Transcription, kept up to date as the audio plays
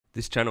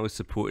This channel is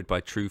supported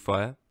by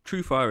TrueFire.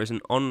 TrueFire is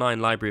an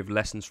online library of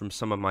lessons from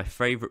some of my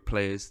favourite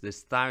players.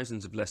 There's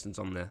thousands of lessons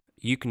on there.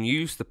 You can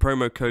use the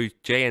promo code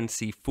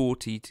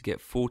JNC40 to get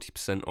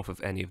 40% off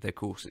of any of their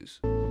courses.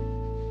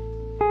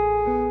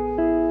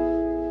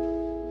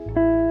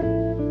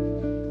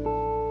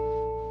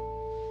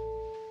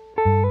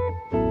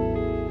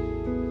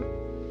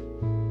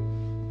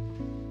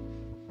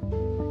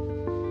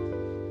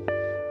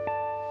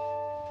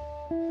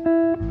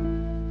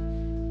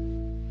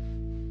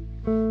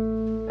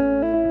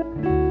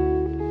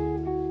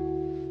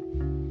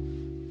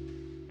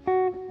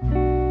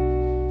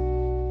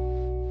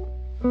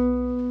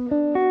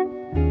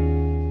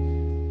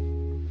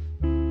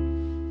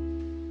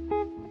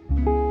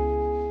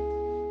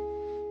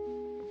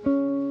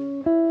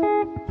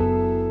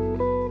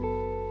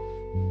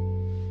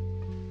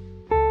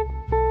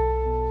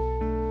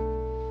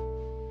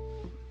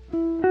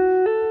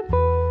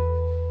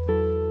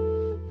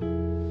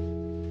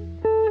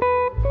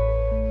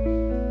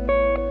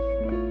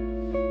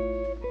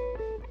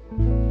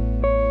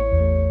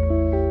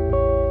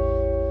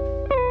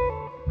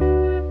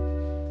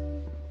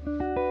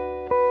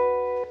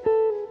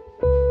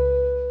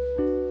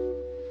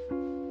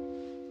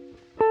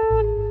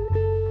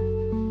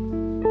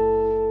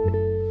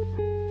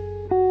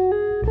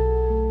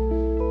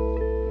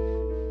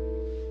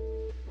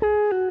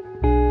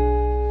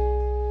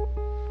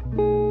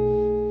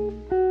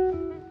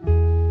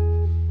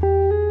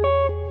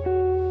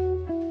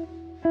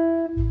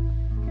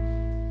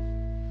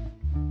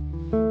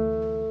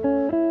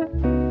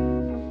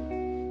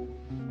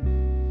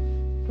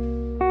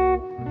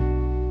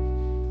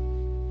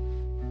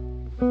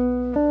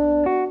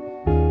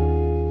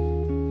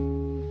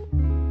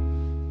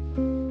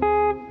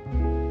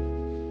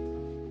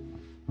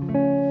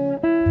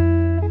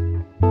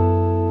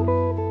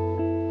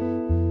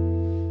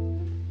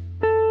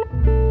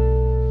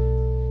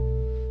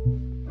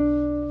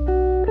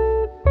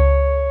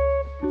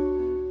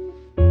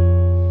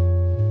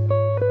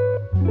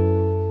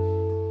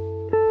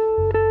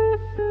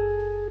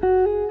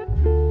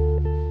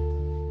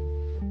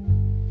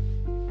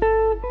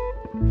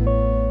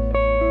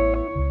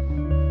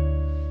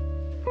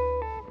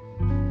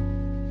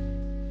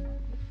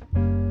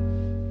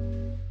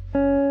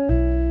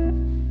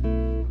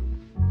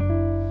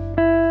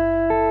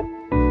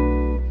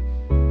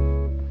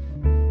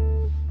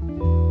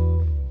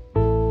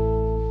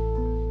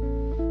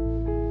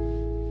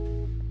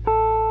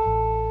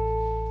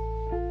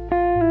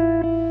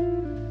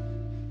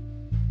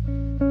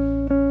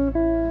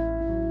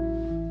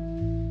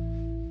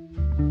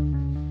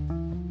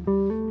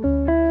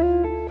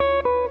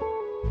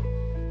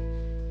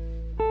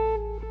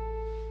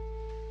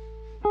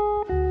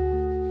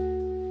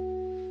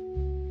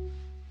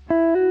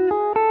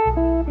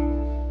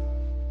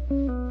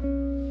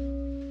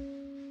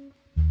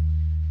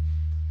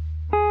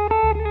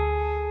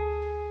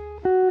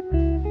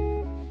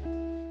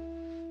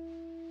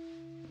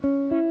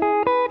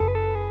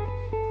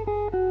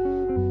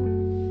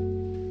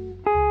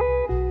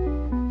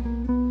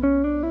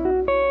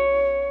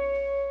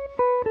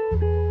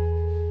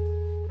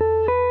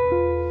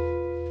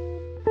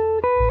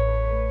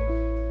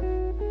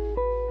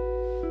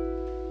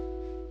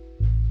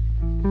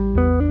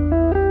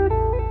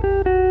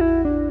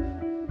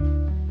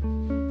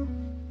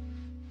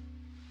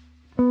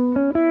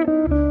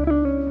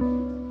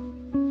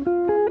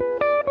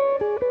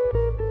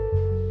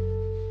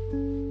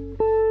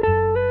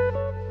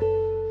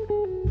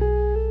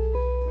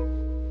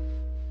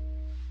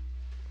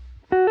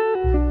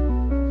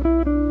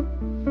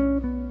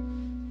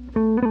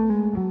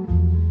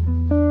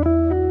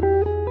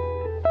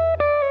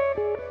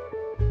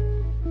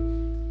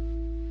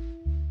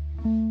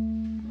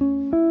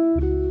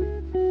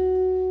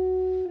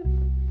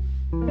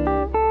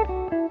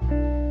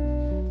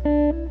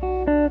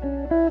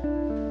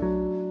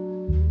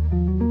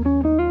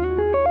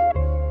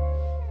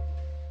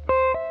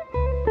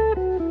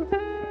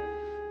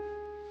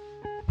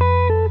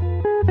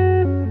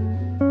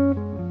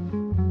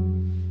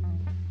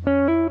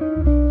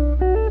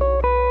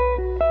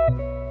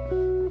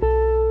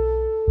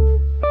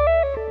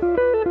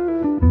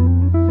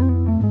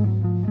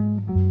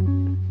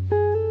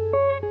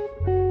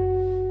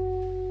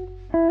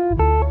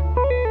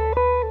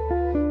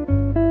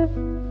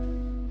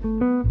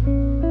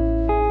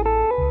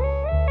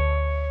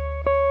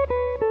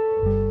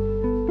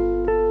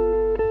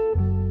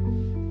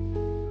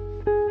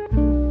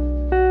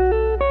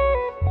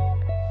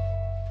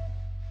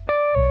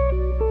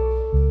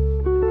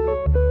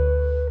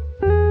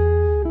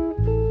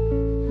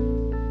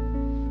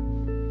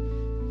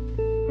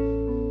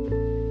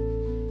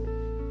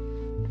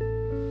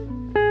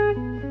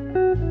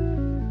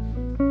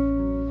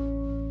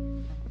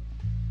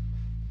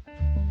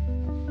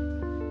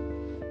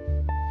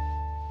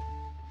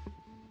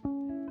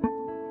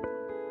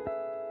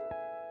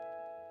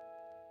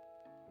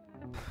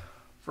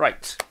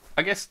 Right,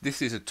 I guess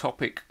this is a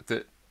topic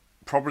that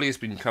probably has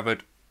been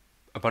covered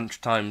a bunch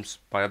of times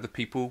by other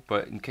people,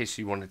 but in case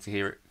you wanted to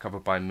hear it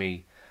covered by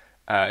me,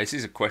 This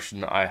is a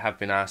question that I have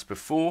been asked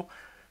before,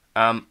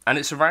 and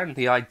it's around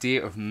the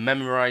idea of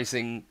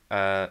memorizing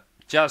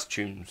jazz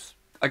tunes.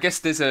 I guess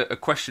there's a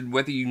question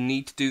whether you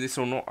need to do this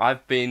or not.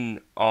 I've been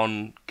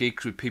on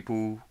gigs with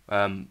people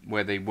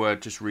where they were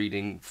just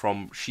reading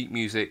from sheet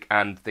music,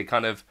 and they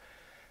kind of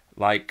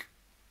like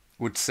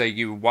would say,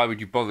 why would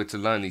you bother to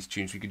learn these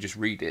tunes? You could just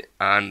read it.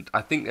 And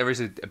I think there is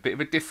a bit of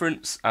a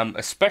difference,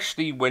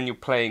 especially when you're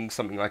playing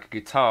something like a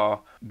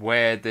guitar,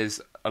 where there's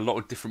a lot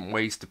of different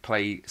ways to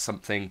play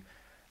something.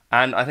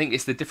 And I think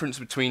it's the difference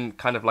between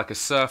kind of like a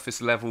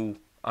surface level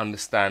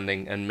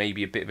understanding and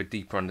maybe a bit of a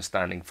deeper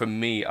understanding. For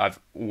me, I've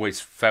always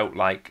felt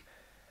like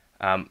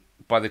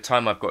by the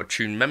time I've got a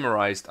tune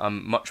memorized,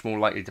 I'm much more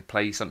likely to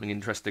play something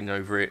interesting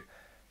over it,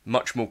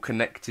 much more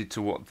connected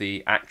to what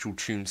the actual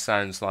tune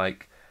sounds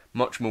like,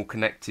 much more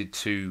connected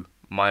to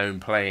my own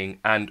playing,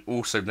 and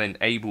also then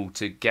able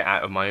to get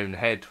out of my own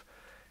head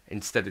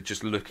instead of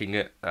just looking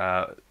at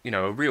a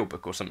real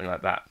book or something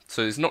like that.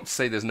 So it's not to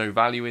say there's no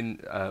value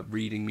in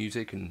reading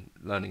music and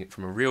learning it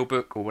from a real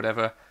book or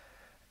whatever.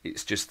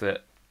 It's just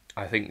that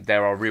I think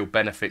there are real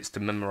benefits to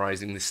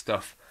memorizing this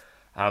stuff,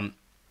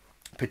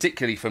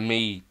 particularly for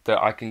me,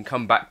 that I can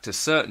come back to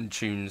certain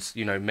tunes,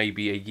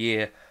 maybe a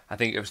year. I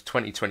think it was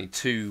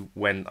 2022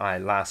 when I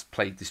last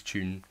played this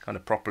tune kind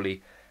of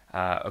properly,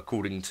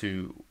 according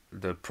to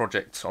the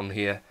projects on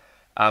here,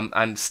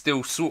 and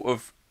still sort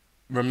of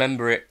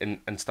remember it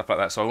and stuff like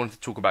that. So I wanted to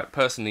talk about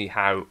personally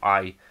how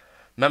I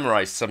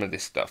memorized some of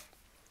this stuff.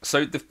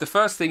 So the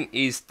first thing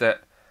is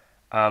that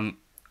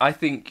I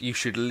think you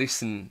should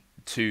listen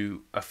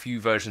to a few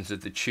versions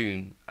of the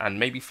tune and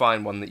maybe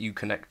find one that you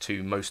connect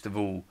to most of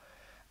all,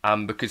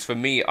 because for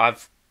me,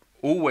 I've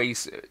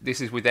always,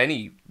 this is with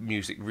any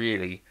music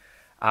really,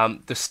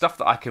 the stuff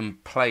that I can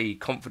play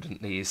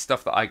confidently is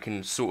stuff that I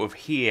can sort of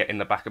hear in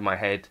the back of my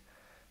head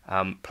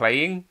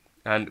playing.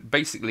 And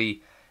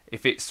basically,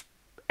 if it's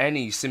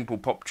any simple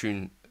pop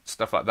tune,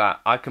 stuff like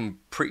that, I can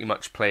pretty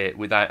much play it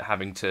without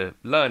having to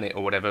learn it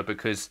or whatever,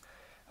 because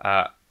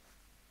I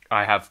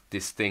have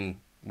this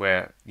thing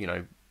where,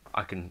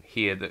 I can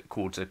hear that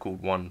chords are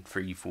called 1,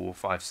 3, 4,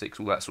 5, 6,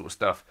 all that sort of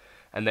stuff,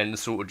 and then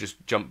sort of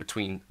just jump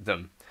between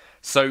them.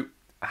 So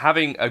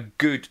having a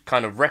good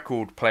kind of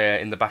record player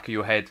in the back of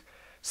your head,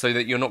 so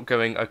that you're not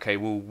going, okay,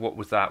 well, what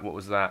was that,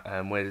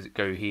 and where does it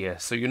go here?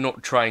 So you're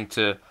not trying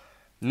to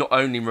not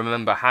only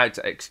remember how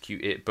to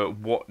execute it, but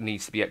what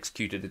needs to be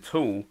executed at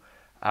all.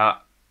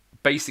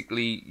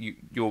 Basically,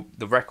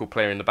 the record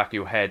player in the back of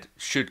your head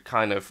should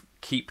kind of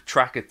keep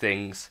track of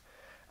things,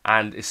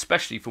 and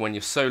especially for when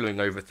you're soloing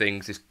over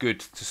things, it's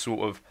good to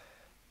sort of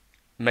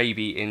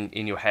maybe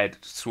in your head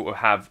sort of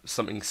have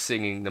something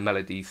singing the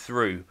melody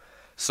through.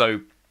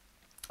 So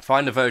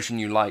find a version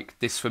you like.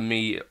 This for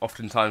me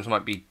oftentimes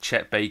might be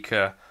Chet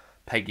Baker,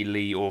 Peggy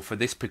Lee, or for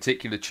this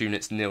particular tune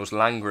it's Nils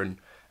Landgren,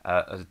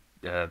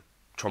 a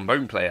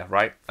trombone player,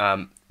 right?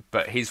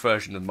 But his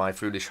version of My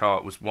Foolish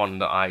Heart was one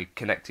that I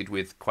connected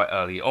with quite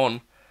early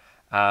on.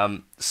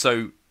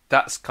 So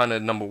that's kind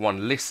of number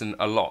one, listen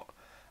a lot,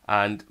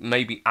 and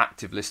maybe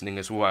active listening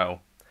as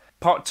well.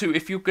 Part two,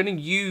 if you're going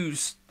to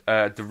use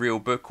the real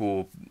book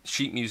or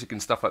sheet music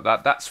and stuff like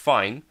that, that's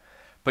fine.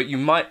 But you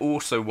might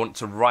also want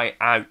to write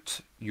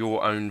out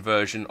your own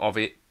version of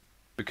it,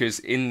 because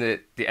in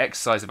the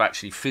exercise of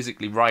actually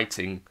physically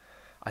writing,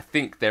 I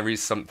think there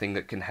is something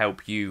that can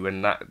help you,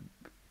 and that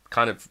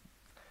kind of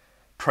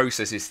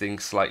processes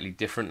things slightly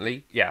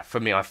differently. Yeah, for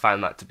me, I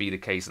found that to be the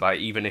case. Like,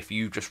 even if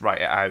you just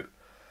write it out,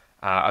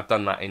 I've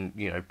done that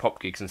in pop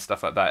gigs and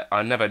stuff like that.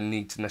 I never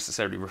need to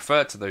necessarily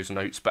refer to those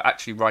notes, but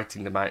actually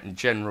writing them out in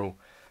general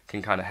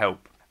can kind of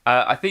help.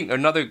 I think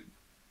another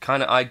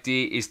kind of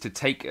idea is to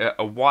take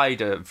a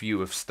wider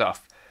view of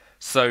stuff.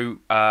 So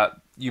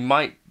you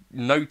might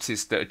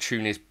notice that a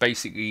tune is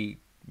basically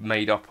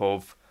made up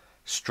of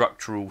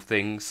structural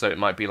things. So it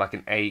might be like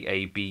an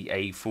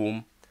A,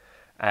 form.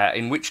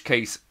 In which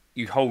case,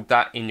 you hold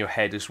that in your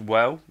head as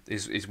well,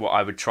 is what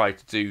I would try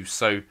to do.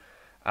 So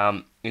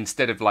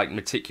instead of like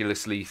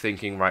meticulously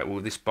thinking, right,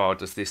 well, this bar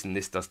does this and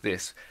this does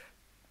this,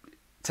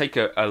 take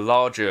a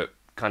larger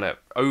kind of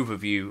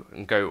overview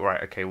and go,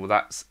 right, okay, well,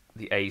 that's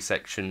the A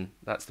section,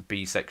 that's the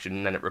B section,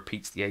 and then it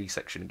repeats the A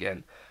section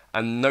again.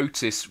 And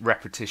notice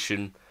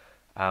repetition,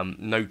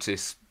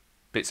 notice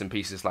bits and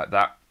pieces like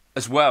that.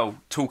 As well,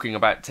 talking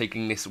about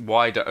taking this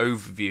wider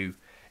overview,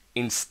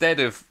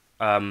 instead of,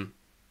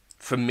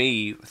 for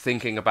me,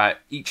 thinking about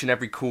each and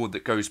every chord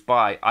that goes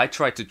by, I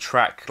try to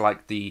track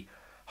like the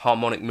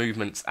harmonic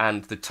movements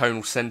and the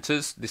tonal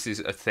centers. This is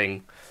a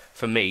thing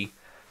for me.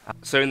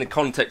 So in the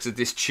context of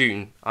this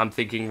tune, I'm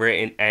thinking we're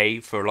in A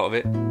for a lot of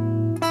it.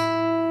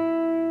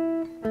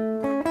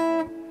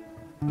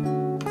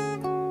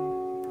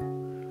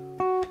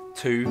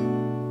 2,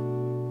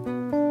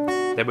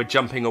 then we're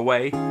jumping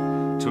away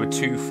to a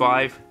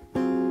 2-5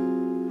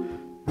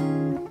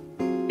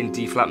 in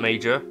D flat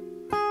major,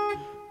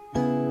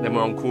 then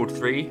we're on chord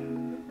 3,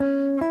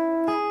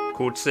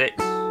 chord 6,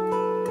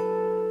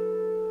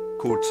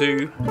 chord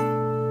 2,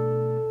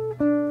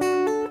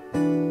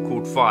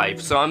 chord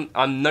 5. So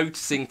I'm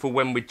noticing for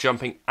when we're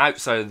jumping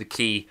outside of the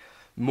key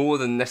more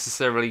than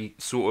necessarily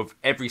sort of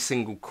every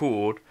single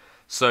chord.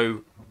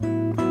 So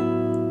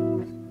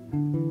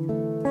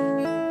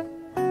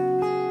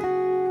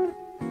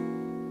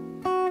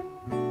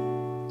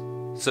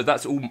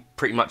that's all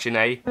pretty much in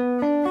A.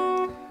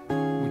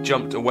 We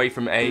jumped away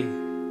from A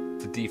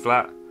to D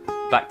flat,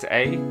 back to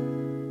A.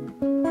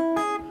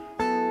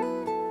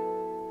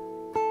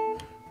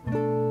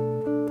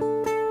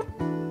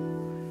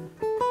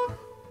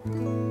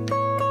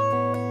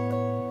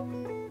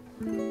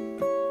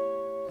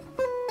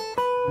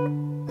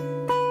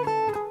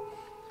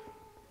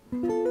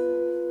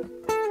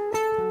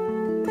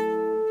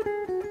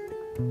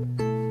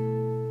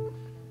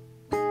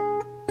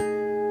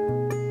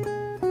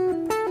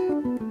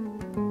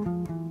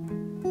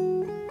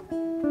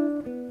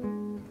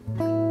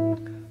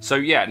 So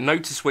yeah,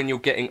 notice when you're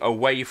getting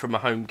away from a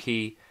home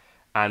key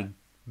and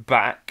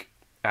back,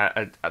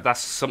 that's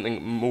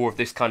something more of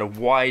this kind of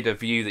wider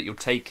view that you're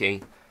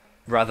taking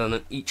rather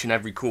than each and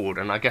every chord.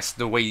 And I guess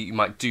the way you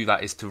might do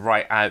that is to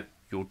write out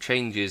your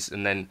changes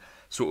and then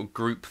sort of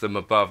group them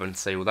above and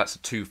say, well, that's a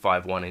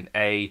 2-5-1 in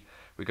A,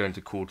 we're going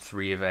to chord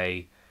 3 of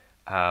A,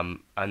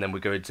 and then we're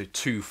going to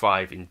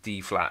 2-5 in D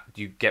flat.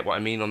 Do you get what I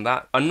mean on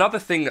that? Another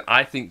thing that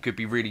I think could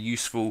be really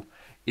useful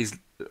is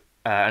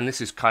and this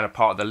is kind of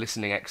part of the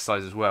listening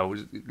exercise as well,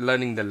 is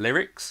learning the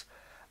lyrics,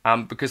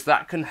 because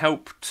that can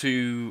help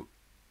to,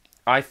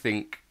 I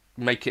think,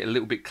 make it a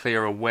little bit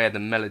clearer where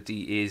the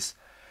melody is,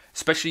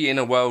 especially in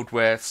a world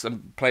where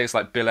some players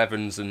like Bill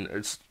Evans and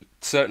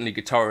certainly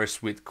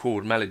guitarists with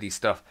chord melody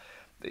stuff,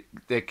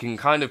 they can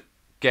kind of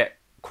get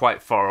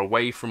quite far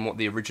away from what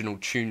the original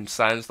tune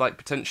sounds like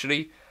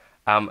potentially,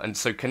 and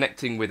so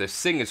connecting with a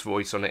singer's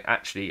voice on it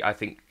actually, I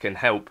think, can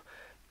help.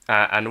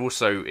 And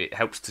also it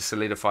helps to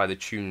solidify the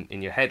tune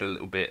in your head a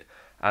little bit.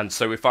 And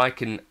so if I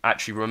can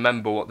actually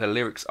remember what the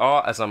lyrics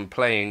are as I'm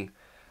playing,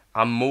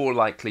 I'm more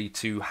likely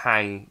to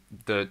hang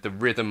the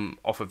rhythm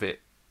off of it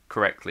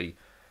correctly.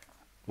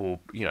 Or,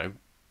 you know,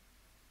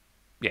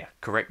 yeah,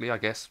 correctly, I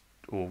guess.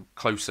 Or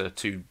closer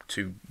to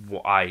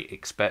what I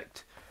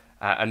expect.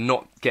 And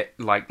not get,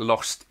 like,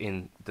 lost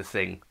in the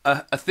thing.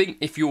 I think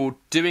if you're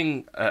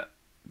doing,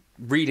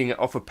 reading it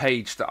off a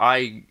page that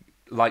I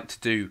like to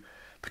do,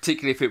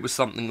 particularly if it was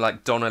something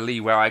like Donna Lee,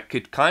 where I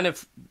could kind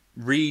of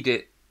read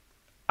it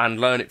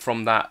and learn it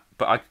from that,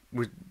 but I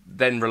would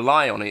then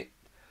rely on it,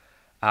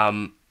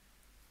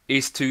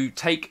 is to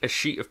take a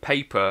sheet of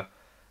paper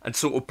and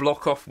sort of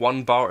block off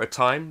one bar at a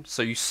time.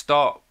 So you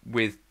start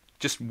with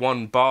just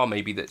one bar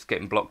maybe that's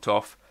getting blocked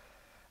off,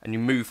 and you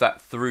move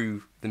that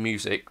through the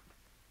music,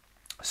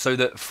 so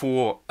that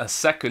for a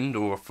second,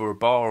 or for a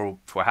bar, or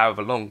for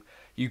however long,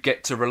 you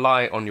get to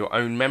rely on your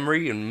own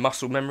memory and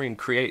muscle memory and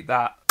create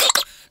that.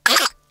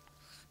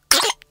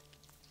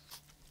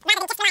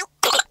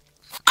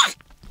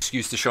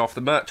 Excuse to show off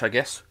the merch, I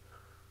guess.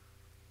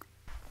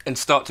 And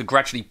start to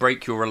gradually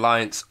break your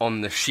reliance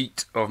on the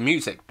sheet of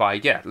music by,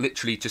 yeah,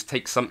 literally just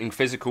take something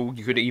physical.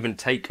 You could even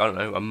take, I don't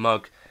know, a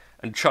mug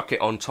and chuck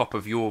it on top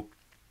of your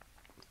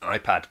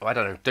iPad. I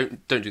don't know,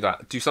 don't do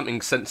that. Do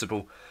something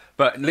sensible.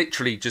 But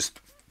literally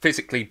just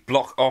physically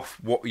block off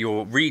what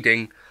you're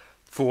reading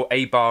for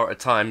a bar at a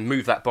time,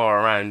 move that bar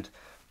around,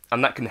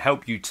 and that can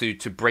help you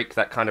to break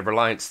that kind of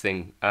reliance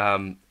thing.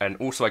 And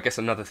also, I guess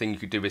another thing you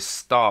could do is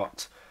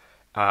start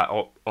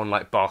on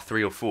like bar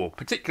 3 or 4,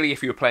 particularly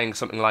if you're playing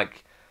something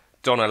like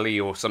Donna Lee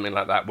or something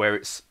like that, where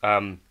it's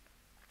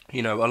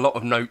you know, a lot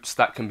of notes.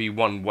 That can be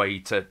one way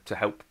to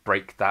help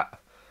break that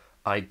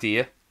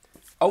idea.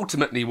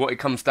 Ultimately, what it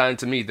comes down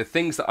to me, the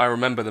things that I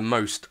remember the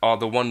most are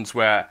the ones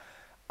where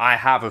I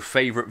have a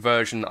favourite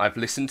version that I've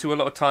listened to a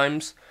lot of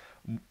times,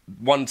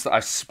 ones that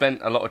I've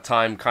spent a lot of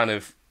time kind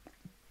of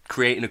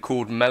creating a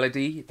chord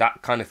melody.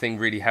 That kind of thing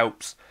really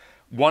helps.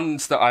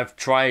 Ones that I've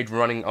tried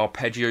running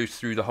arpeggios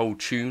through the whole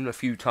tune a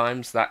few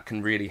times, that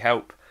can really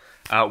help.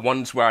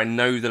 Ones where I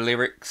know the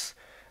lyrics,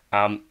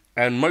 and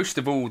most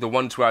of all, the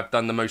ones where I've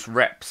done the most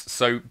reps.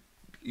 So,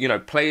 you know,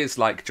 players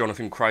like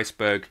Jonathan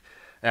Kreisberg,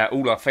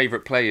 all our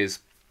favourite players,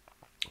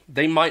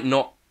 they might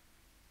not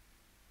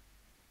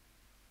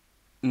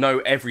know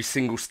every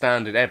single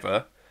standard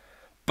ever,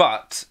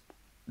 but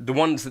the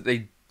ones that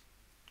they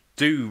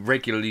do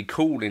regularly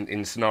call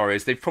in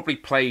scenarios, they've probably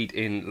played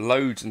in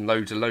loads and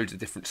loads of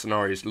different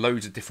scenarios,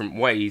 loads of different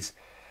ways,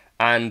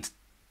 and,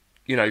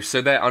 you know,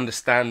 so their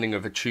understanding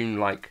of a tune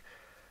like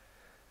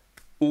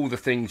All the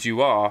Things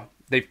You Are,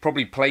 they've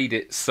probably played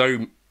it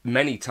so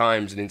many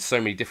times and in so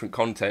many different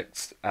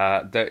contexts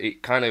that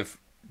it kind of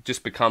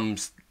just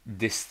becomes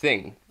this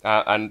thing.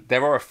 And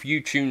there are a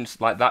few tunes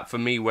like that for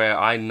me where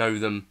I know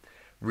them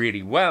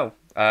really well.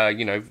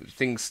 You know,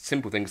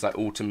 simple things like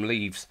Autumn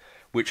Leaves,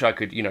 which I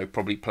could, you know,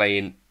 probably play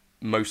in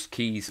most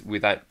keys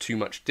without too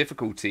much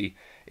difficulty.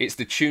 It's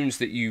the tunes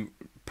that you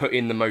put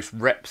in the most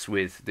reps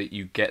with that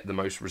you get the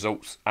most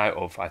results out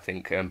of, I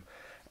think.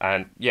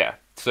 And yeah,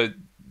 so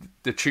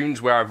the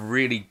tunes where I've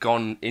really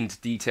gone into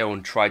detail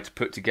and tried to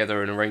put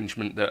together an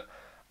arrangement that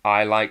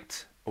I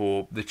liked,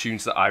 or the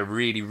tunes that I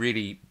really,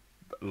 really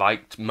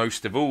liked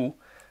most of all,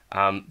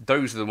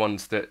 Those are the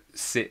ones that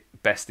sit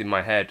best in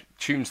my head.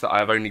 Tunes that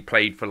I've only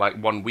played for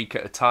like 1 week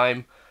at a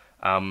time,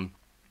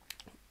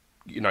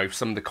 you know,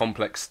 some of the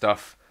complex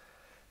stuff,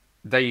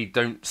 they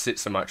don't sit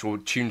so much. Or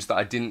tunes that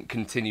I didn't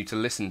continue to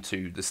listen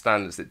to, the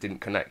standards that didn't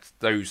connect,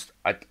 those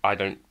I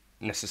don't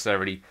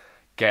necessarily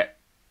get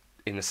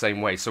in the same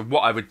way. So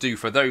what I would do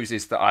for those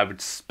is that I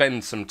would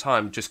spend some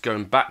time just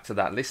going back to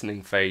that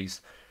listening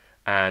phase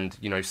and,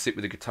 you know, sit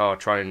with the guitar,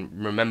 try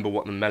and remember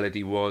what the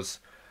melody was,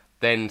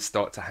 then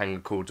start to hang the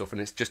chords off.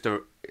 And it's just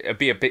it'll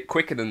be a bit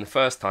quicker than the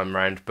first time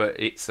round, but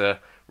it's a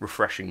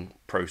refreshing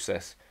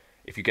process,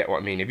 if you get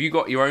what I mean. If you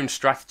got your own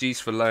strategies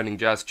for learning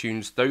jazz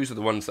tunes, those are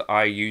the ones that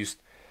I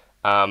used.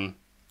 And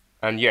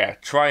yeah,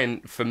 try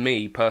and, for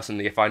me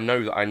personally, if I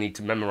know that I need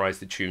to memorize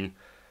the tune,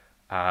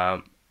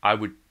 I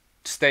would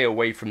stay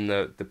away from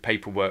the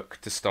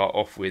paperwork to start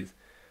off with,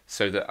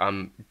 so that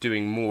I'm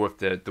doing more of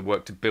the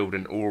work to build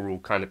an oral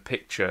kind of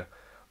picture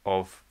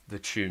of the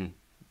tune,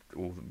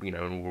 or, you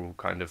know, an oral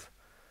kind of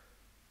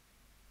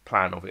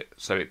plan of it,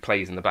 so it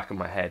plays in the back of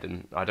my head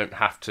and I don't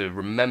have to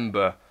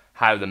remember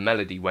how the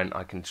melody went.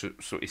 I can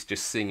it's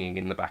just singing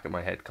in the back of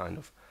my head, kind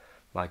of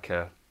like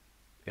a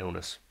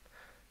illness.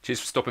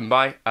 Cheers for stopping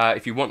by.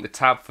 If you want the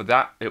tab for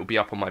that, it'll be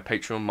up on my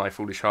Patreon, My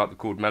Foolish Heart, the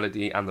chord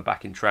melody and the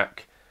backing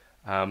track.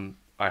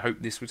 I hope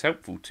this was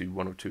helpful to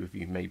one or two of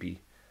you,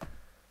 maybe